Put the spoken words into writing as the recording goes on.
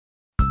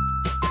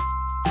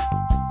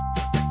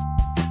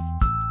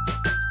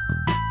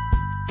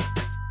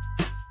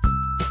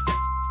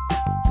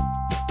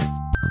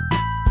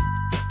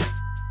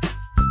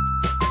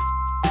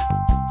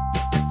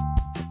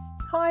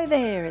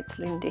there, it's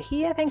Linda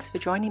here. Thanks for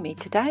joining me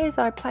today as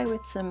I play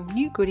with some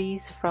new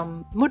goodies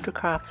from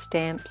Mudracraft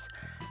Stamps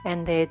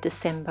and their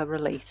December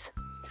release.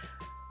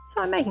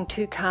 So I'm making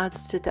two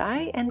cards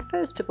today, and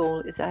first of all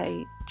is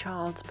a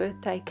child's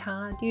birthday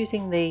card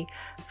using the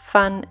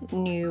fun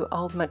new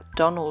Old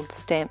Macdonald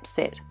stamp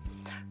set.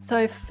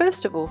 So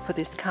first of all, for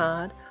this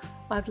card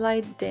I've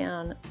laid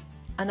down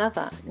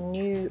another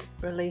new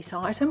release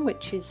item,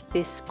 which is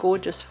this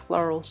gorgeous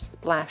floral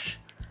splash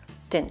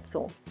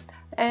stencil,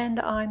 and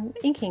I'm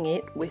inking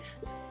it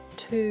with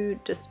two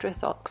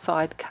Distress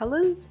Oxide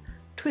colours,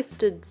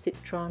 Twisted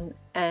Citron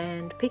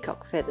and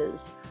Peacock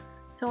Feathers.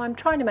 So I'm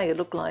trying to make it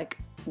look like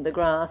the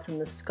grass and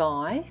the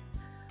sky,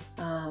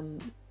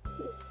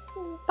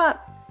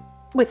 but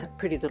with a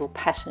pretty little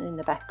pattern in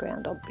the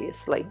background,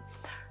 obviously.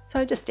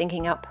 So just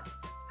inking up,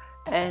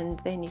 and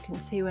then you can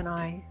see when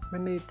I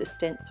remove the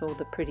stencil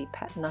the pretty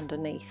pattern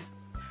underneath.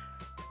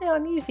 Now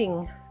I'm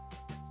using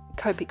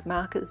Copic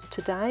markers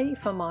today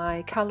for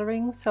my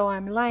colouring, so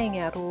I'm laying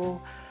out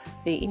all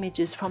the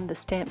images from the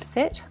stamp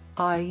set.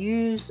 I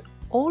use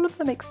all of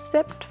them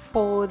except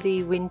for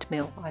the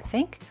windmill, I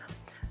think.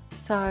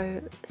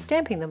 So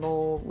stamping them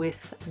all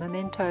with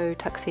Memento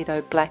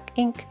Tuxedo black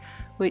ink,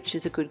 which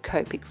is a good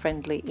Copic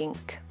friendly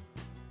ink.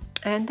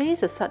 And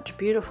these are such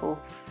beautiful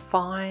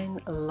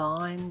fine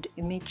lined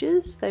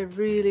images. They're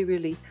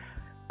really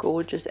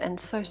gorgeous and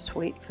so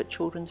sweet for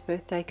children's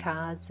birthday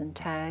cards and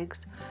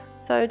tags.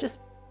 So just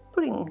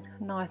putting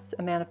a nice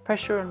amount of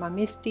pressure on my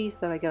MISTI so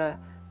that I get a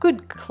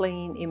good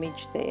clean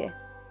image there.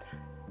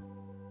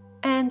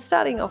 And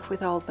starting off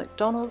with Old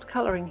Macdonald,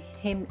 colouring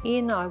him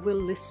in, I will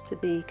list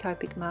the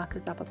Copic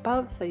markers up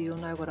above so you'll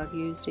know what I've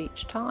used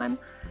each time.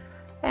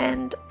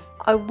 And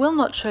I will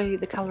not show you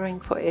the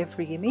colouring for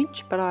every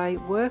image, but I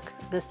work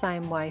the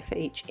same way for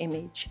each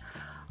image.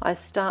 I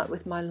start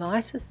with my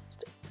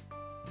lightest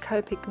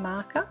Copic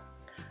marker,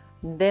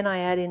 then I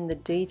add in the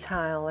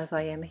detail as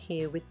I am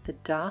here with the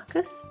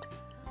darkest,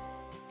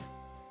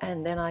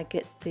 and then I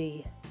get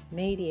the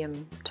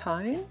medium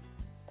tone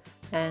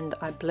and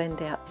I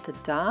blend out the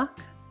dark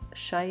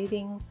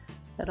shading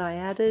that I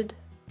added,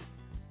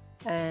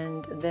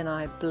 and then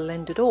I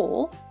blend it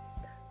all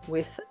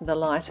with the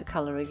lighter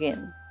colour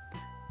again.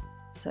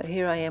 So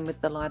here I am with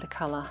the lighter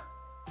colour,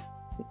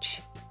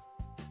 which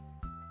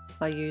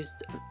I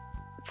used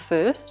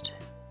first,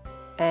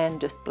 and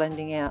just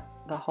blending out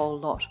the whole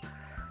lot.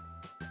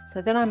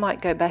 So then I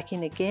might go back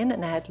in again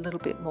and add a little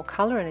bit more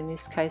colour, and in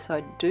this case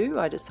I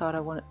decide I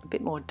want it a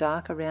bit more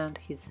dark around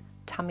his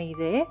tummy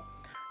there.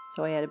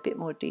 So I add a bit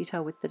more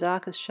detail with the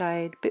darkest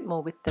shade, a bit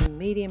more with the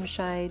medium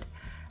shade,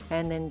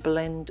 and then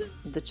blend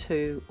the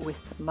two with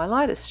my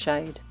lightest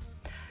shade.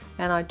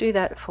 And I do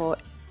that for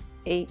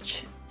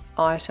each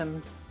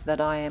item that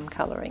I am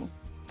colouring.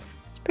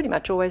 It's pretty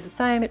much always the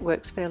same, it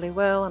works fairly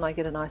well, and I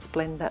get a nice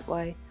blend that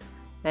way,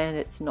 and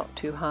it's not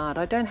too hard.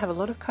 I don't have a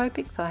lot of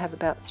Copics, I have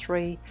about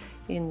 3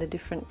 in the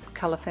different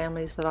colour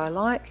families that I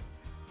like,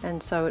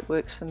 and so it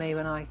works for me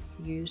when I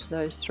use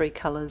those 3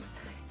 colours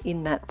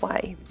in that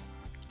way.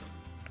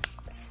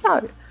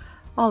 So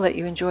I'll let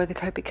you enjoy the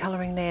Copic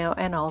colouring now,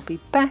 and I'll be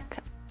back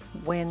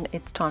when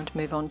it's time to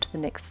move on to the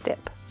next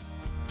step.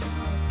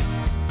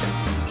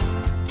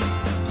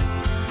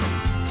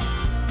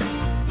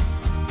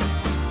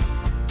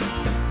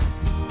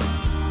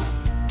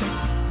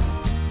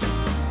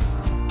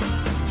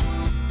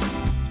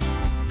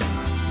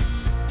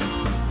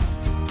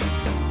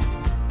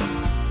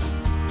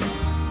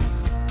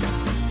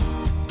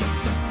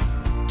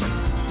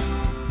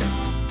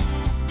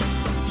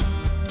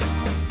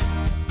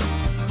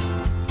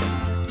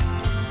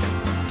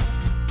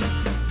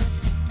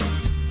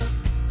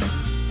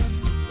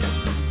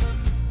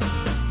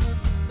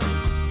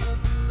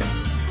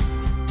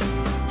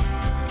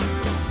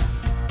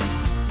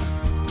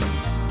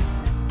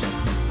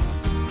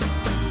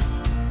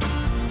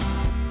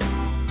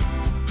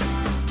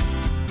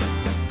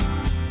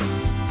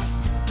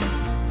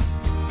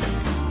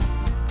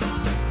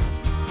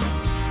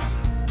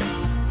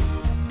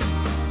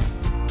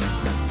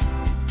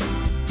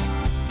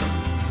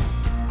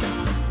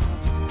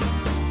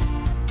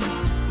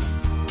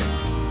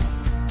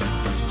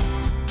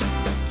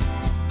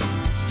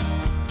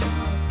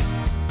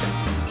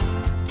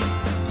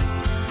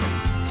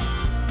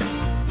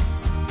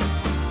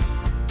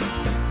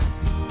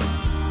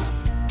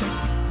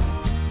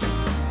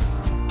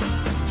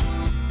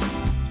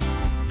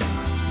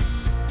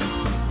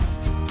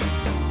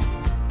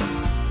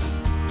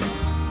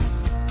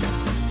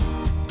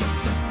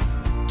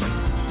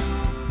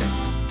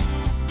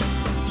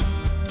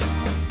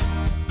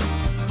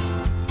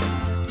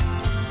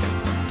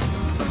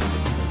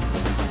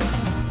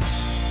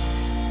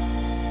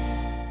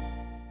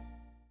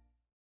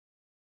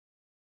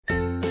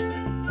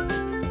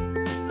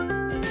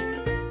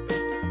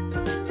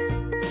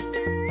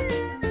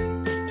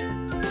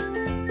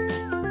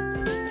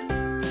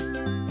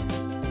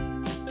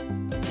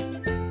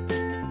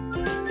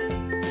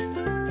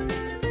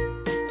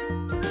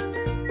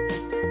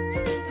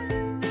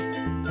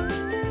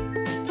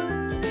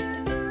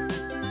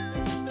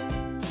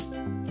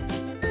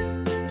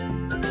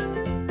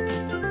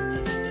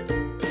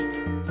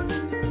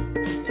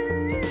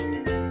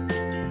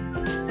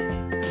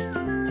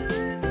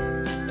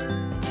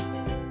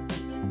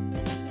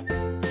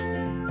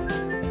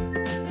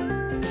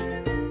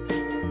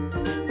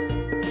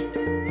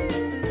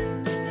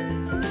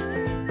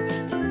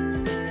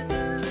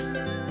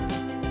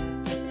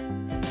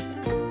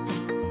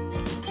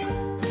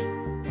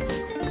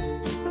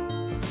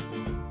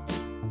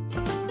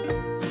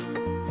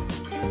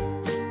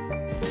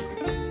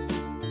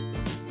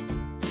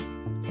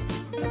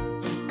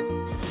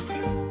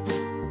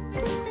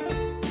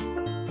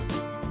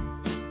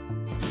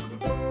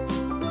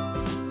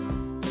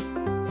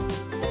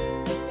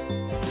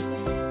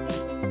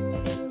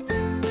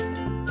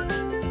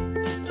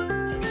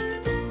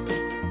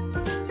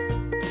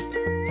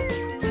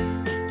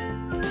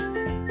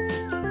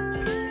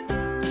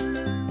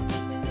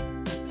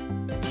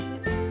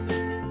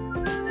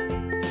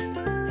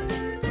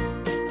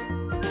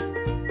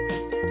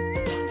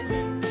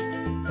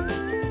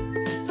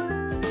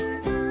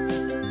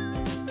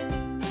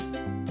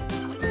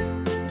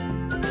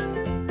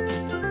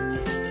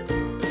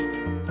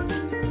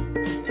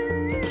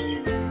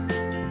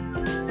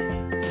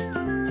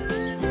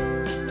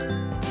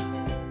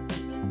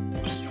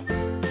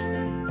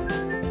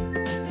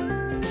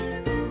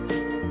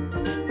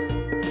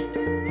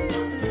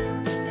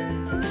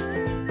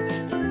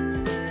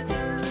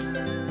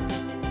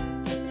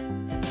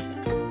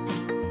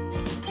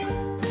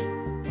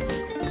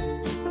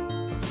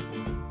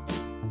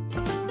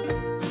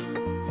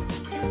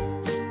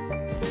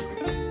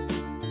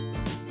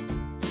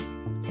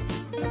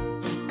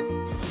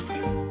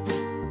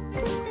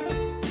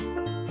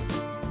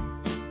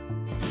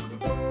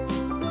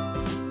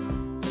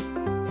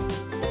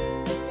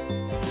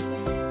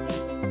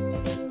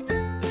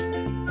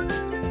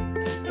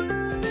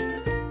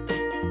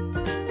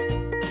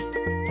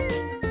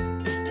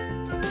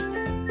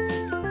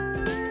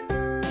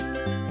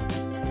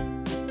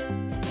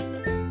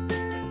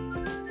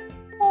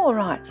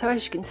 Alright, so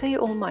as you can see,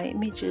 all my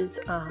images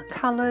are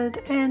coloured,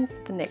 and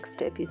the next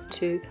step is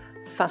to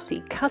fussy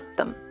cut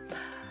them.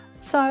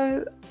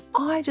 So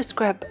I just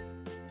grab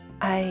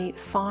a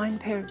fine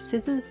pair of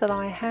scissors that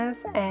I have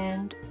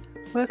and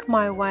work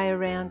my way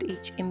around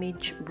each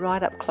image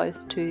right up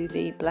close to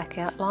the black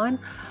outline.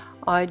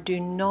 I do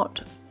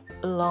not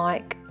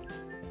like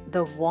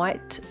the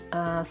white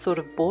sort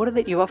of border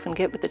that you often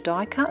get with the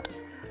die cut.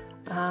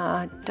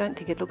 I don't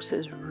think it looks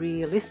as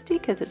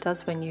realistic as it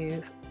does when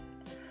you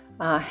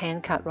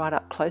hand cut right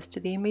up close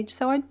to the image,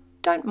 so I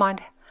don't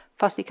mind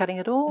fussy cutting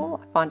at all.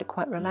 I find it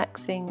quite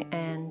relaxing,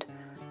 and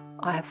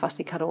I have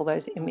fussy cut all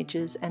those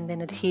images and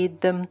then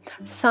adhered them,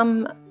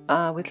 some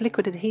with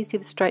liquid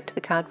adhesive straight to the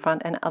card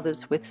front and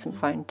others with some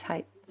foam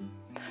tape.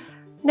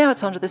 Now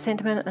it's onto the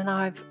sentiment, and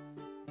I've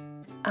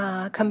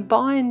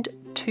combined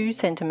two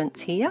sentiments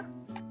here.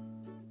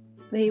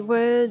 The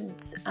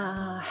words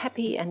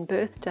happy and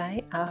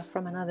birthday are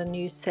from another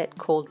new set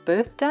called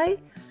Birthday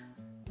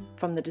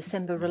from the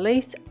December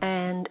release,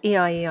 and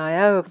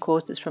E-I-E-I-O of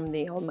course is from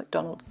the Old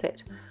Macdonald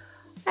set.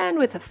 And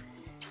with a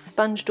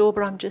sponge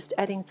dauber I'm just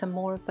adding some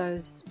more of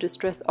those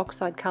distress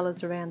oxide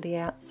colours around the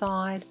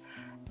outside,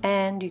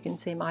 and you can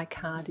see my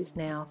card is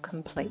now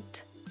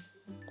complete.